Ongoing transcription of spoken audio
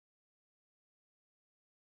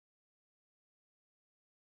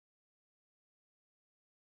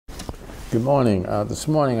Good morning. This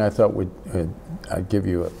morning I thought I'd give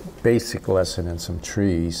you a basic lesson in some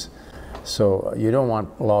trees. So you don't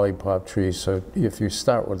want lollipop trees, so if you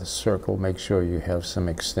start with a circle, make sure you have some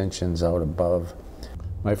extensions out above.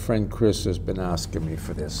 My friend Chris has been asking me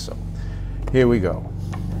for this, so here we go.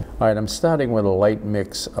 All right, I'm starting with a light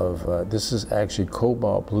mix of, this is actually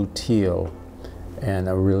cobalt blue teal and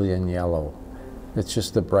Aurelian yellow. It's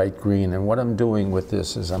just a bright green, and what I'm doing with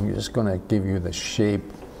this is I'm just going to give you the shape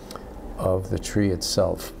of the tree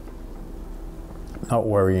itself. Not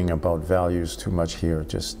worrying about values too much here,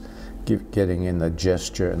 just getting in the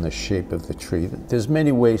gesture and the shape of the tree. There's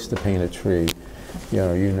many ways to paint a tree,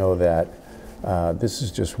 you know that. This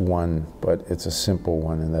is just one, but it's a simple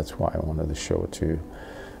one, and that's why I wanted to show it to you.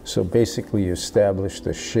 So basically you establish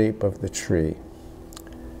the shape of the tree,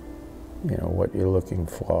 what you're looking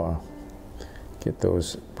for. Get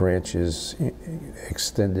those branches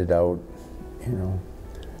extended out,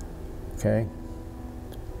 okay?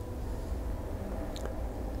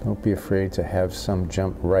 Don't be afraid to have some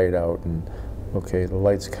jump right out. And okay, the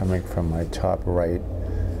light's coming from my top right.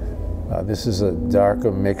 This is a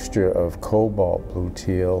darker mixture of cobalt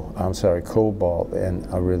and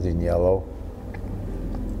Aurelian yellow.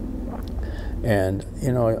 And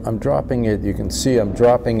I'm dropping it, you can see I'm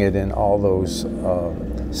dropping it in all those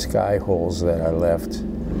sky holes that I left.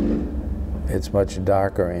 It's much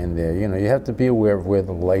darker in there. You have to be aware of where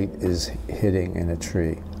the light is hitting in a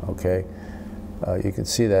tree, okay? You can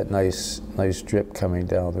see that nice drip coming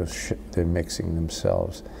down. They're mixing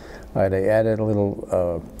themselves. All right, I added a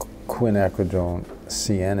little quinacridone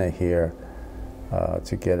sienna here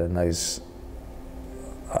to get a nice,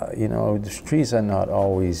 the trees are not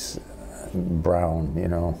always brown,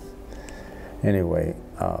 Anyway,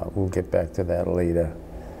 we'll get back to that later.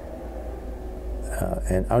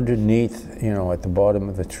 And underneath, at the bottom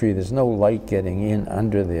of the tree, there's no light getting in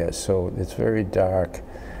under there, so it's very dark,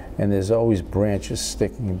 and there's always branches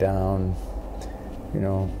sticking down,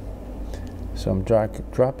 So I'm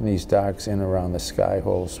dropping these darks in around the sky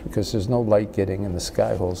holes because there's no light getting in the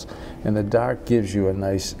sky holes, and the dark gives you a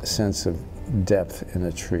nice sense of depth in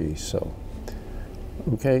a tree. So,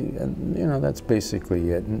 okay, and that's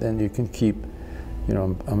basically it. And then you can keep.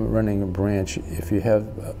 I'm running a branch. If you have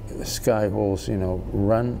sky holes,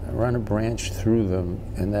 run a branch through them,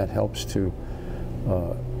 and that helps to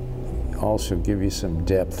also give you some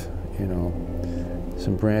depth,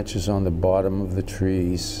 some branches on the bottom of the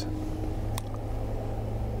trees.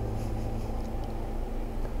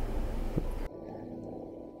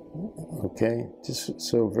 Okay, just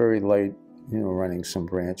so very light, running some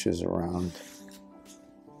branches around.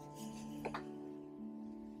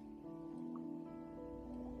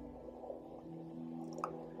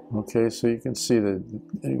 Okay, so you can see that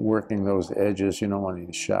working those edges, you don't want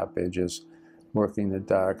any sharp edges, working the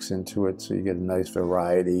darks into it so you get a nice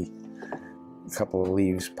variety. A couple of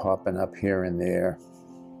leaves popping up here and there.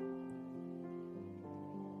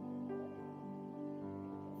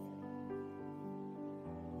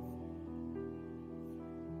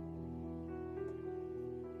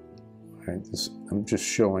 All right, I'm just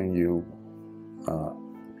showing you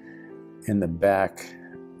in the back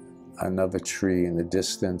another tree in the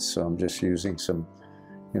distance, so I'm just using some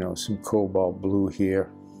cobalt blue here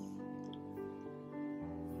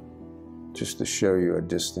just to show you a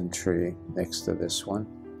distant tree next to this one.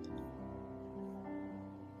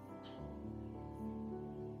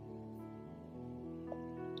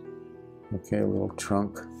 Okay, a little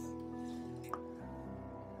trunk.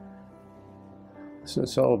 So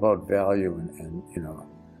it's all about value and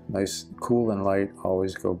nice, cool and light,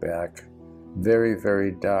 always go back. Very,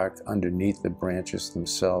 very dark underneath the branches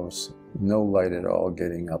themselves. No light at all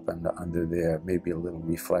getting up and under there. Maybe a little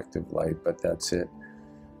reflective light, but that's it.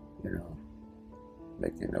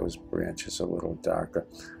 Making those branches a little darker.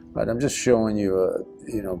 But I'm just showing you,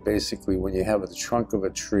 basically when you have the trunk of a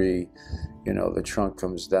tree, the trunk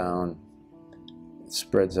comes down, it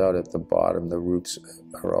spreads out at the bottom. The roots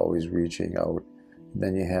are always reaching out.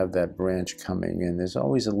 Then you have that branch coming in. There's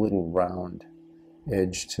always a little round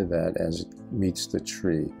edge to that as it meets the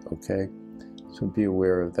tree, okay? So be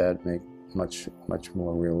aware of that, make much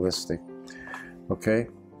more realistic, okay?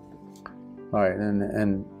 All right,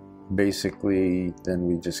 and basically then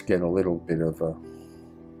we just get a little bit of a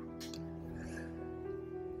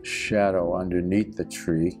shadow underneath the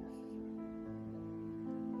tree.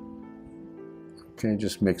 Okay,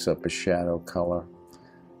 just mix up a shadow color.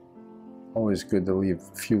 Always good to leave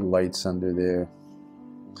a few lights under there.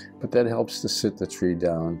 But that helps to sit the tree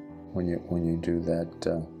down when you do that.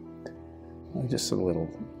 Just a little,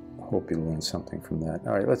 hope you learned something from that.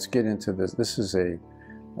 All right, let's get into this. This is a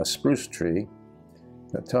spruce tree,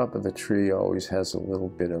 The top of the tree always has a little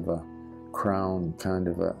bit of a crown kind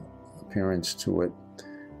of a appearance to it.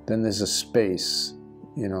 Then there's a space,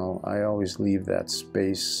 you know, I always leave that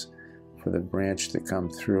space for the branch to come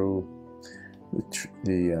through.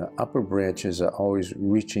 The upper branches are always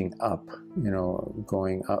reaching up, you know,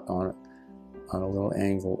 going up on a little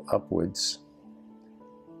angle upwards.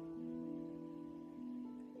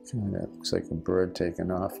 Kind of looks like a bird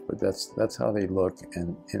taking off, but that's how they look.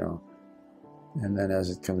 And you know, and then as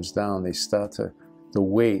it comes down, they start to, the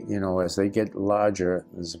weight, you know, as they get larger,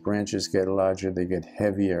 as the branches get larger, they get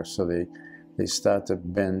heavier, so they start to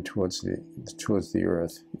bend towards the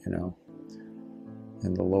earth, you know.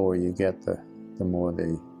 And the lower you get, the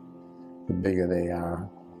bigger they are,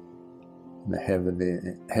 and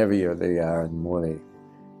the heavier they are, and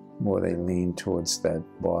more they lean towards that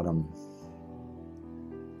bottom,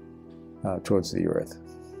 towards the earth.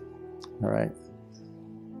 All right.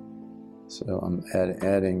 So I'm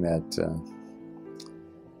adding that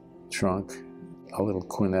trunk, a little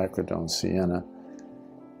quinacridone sienna,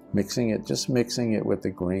 just mixing it with the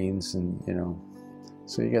greens, and you know,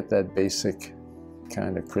 so you get that basic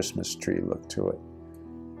kind of Christmas tree look to it.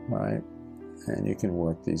 All right, and you can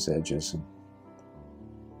work these edges and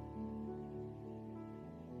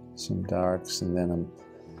some darks, and then I'm,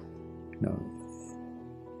 you know,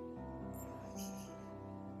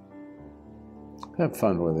 have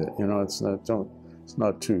fun with it. You know, it's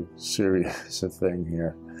not too serious a thing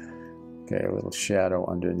here. Okay, a little shadow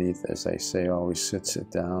underneath, as I say, always sits it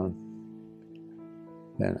down.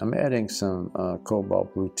 Then I'm adding some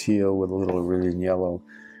cobalt blue teal with a little Iridian yellow.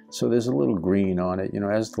 So there's a little green on it, you know,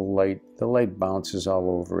 as the light bounces all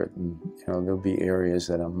over it, and you know, there'll be areas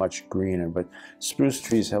that are much greener, but spruce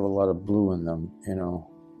trees have a lot of blue in them, you know.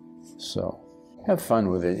 So have fun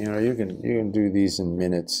with it. You know, you can do these in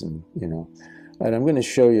minutes, and you know. And I'm going to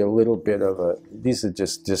show you a little bit of these are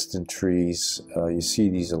just distant trees. You see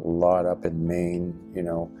these a lot up in Maine, you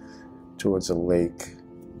know, towards a lake.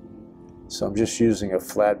 So I'm just using a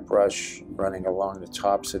flat brush running along the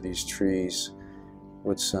tops of these trees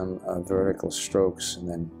with some vertical strokes, and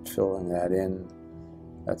then filling that in.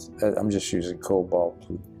 I'm just using cobalt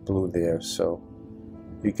blue there, so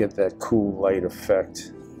you get that cool light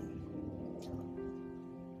effect.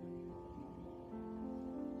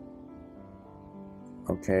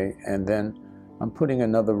 Okay, and then I'm putting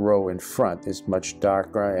another row in front. It's much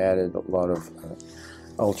darker. I added a lot of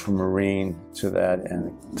ultramarine to that,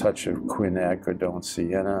 and a touch of quinacridone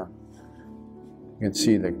sienna. You can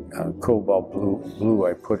see the cobalt blue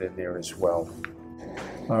I put in there as well.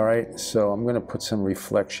 All right, so I'm going to put some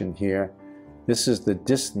reflection here. This is the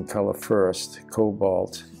distant color first,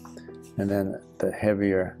 cobalt, and then the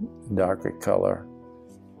heavier, darker color,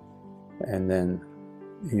 and then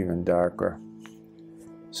even darker.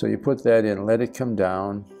 So you put that in, let it come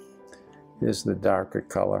down. Here's the darker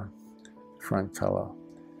color, front color.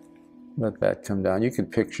 Let that come down. You can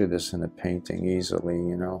picture this in a painting easily,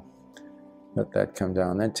 you know. Let that come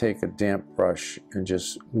down. Then take a damp brush and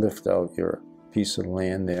just lift out your piece of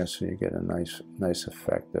land there, so you get a nice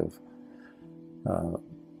effect of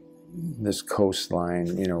this coastline,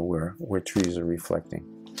 you know, where trees are reflecting.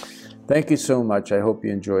 Thank you so much. I hope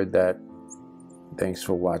you enjoyed that. Thanks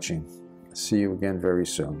for watching. See you again very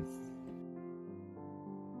soon.